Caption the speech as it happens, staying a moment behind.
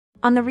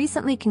On the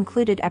recently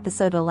concluded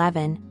episode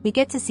 11, we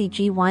get to see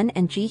Ji Won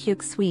and Ji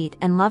Hyuk's sweet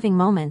and loving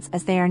moments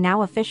as they are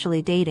now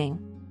officially dating.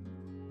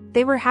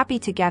 They were happy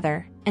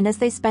together, and as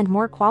they spend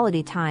more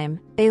quality time,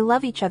 they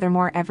love each other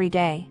more every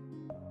day.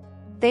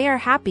 They are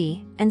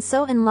happy, and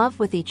so in love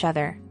with each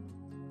other.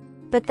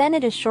 But then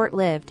it is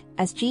short-lived,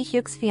 as Ji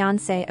Hyuk's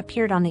fiancée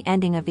appeared on the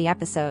ending of the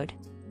episode.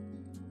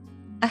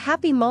 A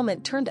happy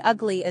moment turned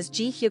ugly as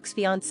Ji Hyuk's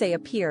fiancée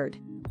appeared.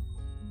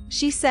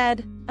 She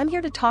said, "I'm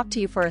here to talk to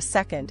you for a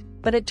second,"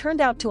 but it turned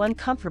out to an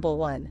uncomfortable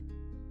one.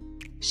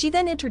 She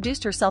then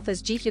introduced herself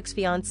as Ji Hyuk's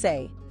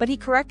fiancée, but he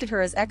corrected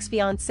her as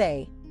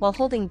ex-fiancée, while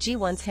holding Ji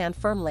Won's hand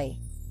firmly.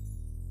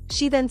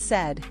 She then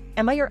said,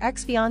 "Am I your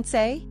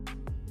ex-fiancée?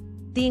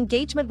 The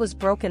engagement was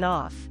broken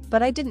off,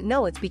 but I didn't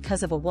know it's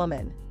because of a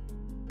woman."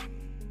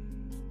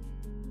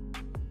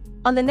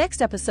 On the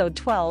next episode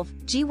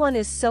 12, Ji Won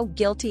is so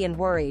guilty and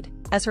worried,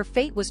 as her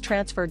fate was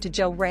transferred to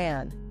Jo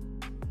Ran.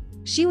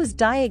 She was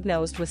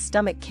diagnosed with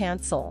stomach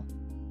cancer.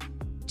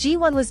 Ji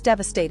Won was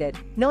devastated,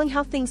 knowing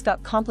how things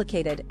got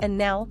complicated and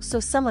now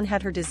someone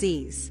had her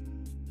disease.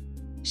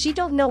 She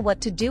don't know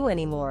what to do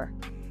anymore.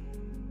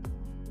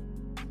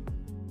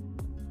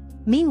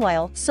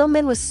 Meanwhile,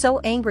 Min was so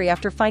angry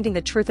after finding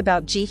the truth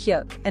about Ji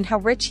Hyuk and how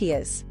rich he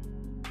is.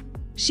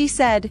 She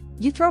said,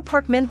 "You throw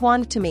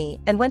Park-min-young to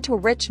me and went to a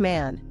rich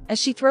man," as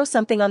she throws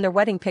something on their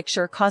wedding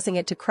picture causing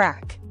it to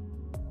crack.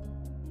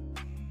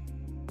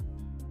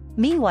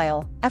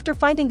 Meanwhile, after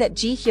finding that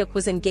Ji Hyuk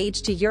was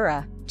engaged to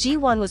Yura, Ji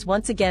Won was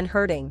once again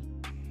hurting.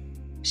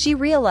 She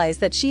realized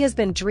that she has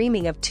been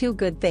dreaming of two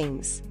good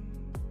things.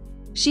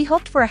 She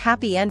hoped for a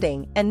happy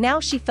ending and now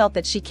she felt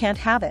that she can't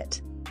have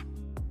it.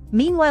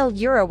 Meanwhile,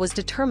 Yura was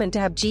determined to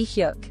have Ji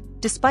Hyuk,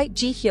 despite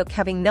Ji Hyuk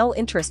having no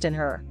interest in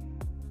her.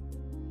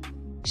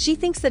 She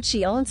thinks that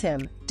she owns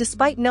him,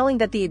 despite knowing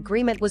that the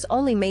agreement was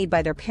only made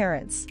by their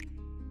parents.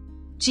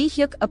 Ji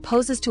Hyuk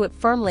opposes to it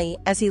firmly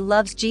as he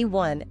loves Ji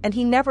Won and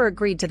he never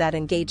agreed to that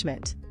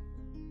engagement.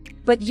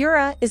 But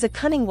Yura is a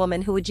cunning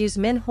woman who would use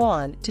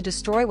Min-hwan to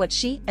destroy what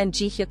she and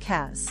Ji Hyuk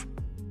has.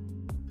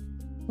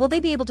 Will they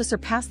be able to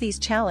surpass these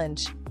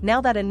challenges, now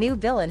that a new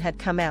villain had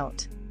come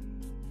out?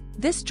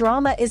 This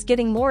drama is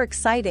getting more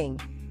exciting.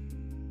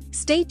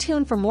 Stay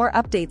tuned for more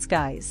updates,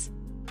 guys.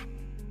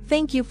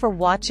 Thank you for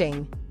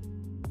watching.